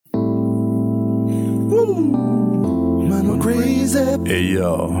Mano crazy. Hey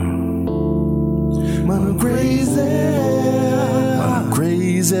yo. Mano crazy. Mano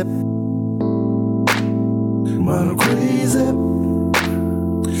crazy. Mano crazy.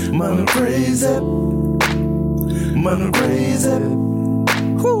 Mano crazy. Mano crazy.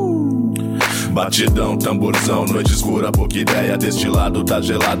 Batidão, tamborzão, noite escura, pouca ideia. Deste lado tá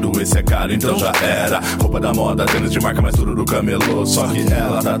gelado, esse é caro, então já era. Roupa da moda, tênis de marca mais duro do camelô. Só que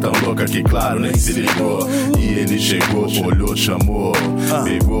ela tá tão louca que claro, nem se ligou. E ele chegou, olhou, chamou,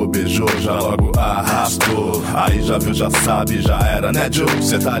 pegou, beijou, já logo arrastou. Aí já viu, já sabe, já era, né Joe?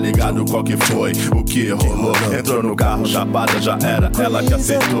 Cê tá ligado qual que foi, o que rolou. Entrou no carro, chapada, já era, ela que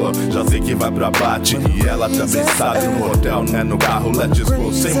aceitou. Já sei que vai pro abate e ela também sabe. O hotel não é no carro, let's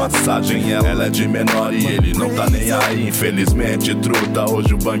go, sem massagem. Ela é de menor e ele não tá nem aí. Infelizmente, truta,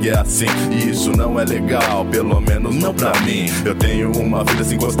 hoje o bang é assim. E isso não é legal, pelo menos não pra mim. Eu tenho uma vida,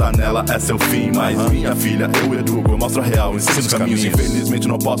 se encostar nela é seu fim. Mas minha filha, eu educo, eu mostro a real, ensino os caminhos. Infelizmente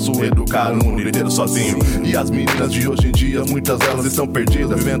não posso educar o mundo inteiro sozinho. E as meninas de hoje em dia, muitas delas estão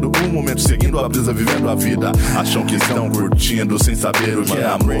perdidas, vivendo um momento, seguindo a brisa, vivendo a vida. Acham que estão curtindo, sem saber o que é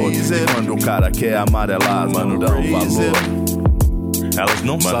amor. E quando o cara quer amarelar, mano, dá um valor. Elas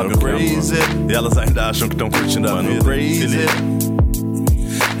não sabem o que é amor. E elas ainda acham que estão curtindo a vida. Se liga.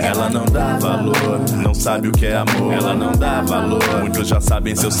 Ela não dá valor, não sabe o que é amor. Ela não dá valor, muitos já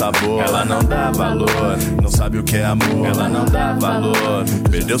sabem seu sabor. Ela não dá valor, não sabe o que é amor. Ela não dá valor,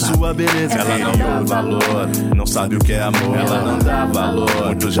 perdeu sua beleza. Ela não dá valor, não sabe o que é amor. Ela não dá valor,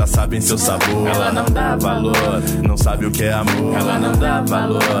 muitos já sabem seu sabor. Ela não dá valor, não sabe o que é amor. Ela não dá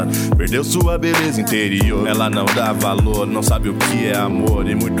valor, perdeu sua beleza interior. Ela não dá valor, não sabe o que é amor.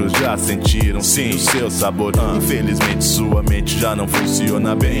 E muitos já sentiram sim o seu sabor. Infelizmente sua mente já não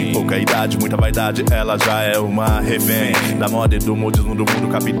funciona bem. Pouca idade, muita vaidade, ela já é uma refém da moda e do modismo do mundo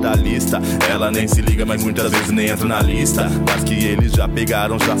capitalista. Ela nem se liga, mas muitas vezes nem entra na lista. Mas que eles já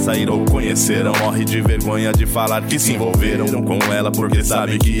pegaram, já saíram ou conheceram. Morre de vergonha de falar que se envolveram com ela, porque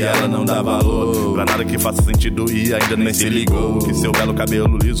sabe que ela não dá valor pra nada que faça sentido e ainda nem se ligou. Que seu belo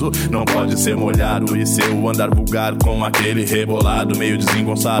cabelo liso não pode ser molhado e seu andar vulgar com aquele rebolado meio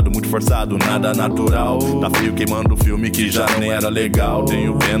desengonçado, muito forçado, nada natural. Tá frio queimando o filme que já nem era legal.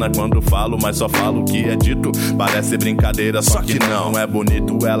 Tenho pena quando falo, mas só falo o que é dito. Parece brincadeira, só que não é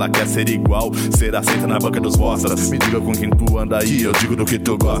bonito. Ela quer ser igual, ser aceita na banca dos bostas. Me diga com quem tu anda e eu digo do que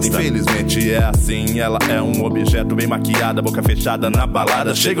tu gosta. Infelizmente é assim, ela é um objeto bem maquiada, boca fechada na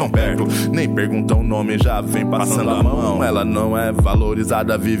balada. Chegam perto, nem perguntam o nome, já vem passando a mão. Ela não é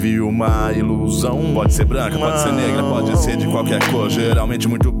valorizada, vive uma ilusão. Pode ser branca, pode ser negra, pode ser de qualquer cor. Geralmente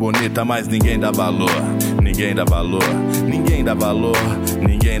muito bonita, mas ninguém dá valor. Ninguém dá valor, ninguém dá valor.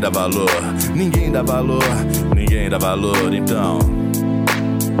 Ninguém dá valor, ninguém dá valor, ninguém dá valor, então.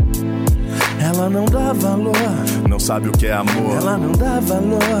 Ela não dá valor, não sabe o que é amor. Ela não dá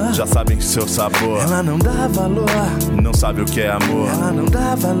valor, já sabem seu sabor. Ela não dá valor, não sabe o que é amor. Ela não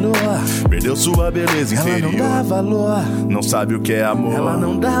dá valor, perdeu sua beleza interior. Ela não dá valor, não sabe o que é amor. Ela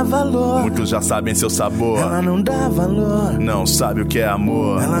não dá valor, muitos já sabem seu sabor. Ela não dá valor, não sabe o que é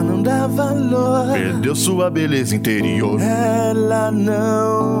amor. Ela não dá valor, perdeu sua beleza interior. Ela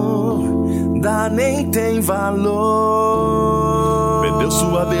não dá nem tem valor, perdeu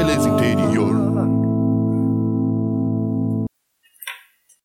sua beleza interior.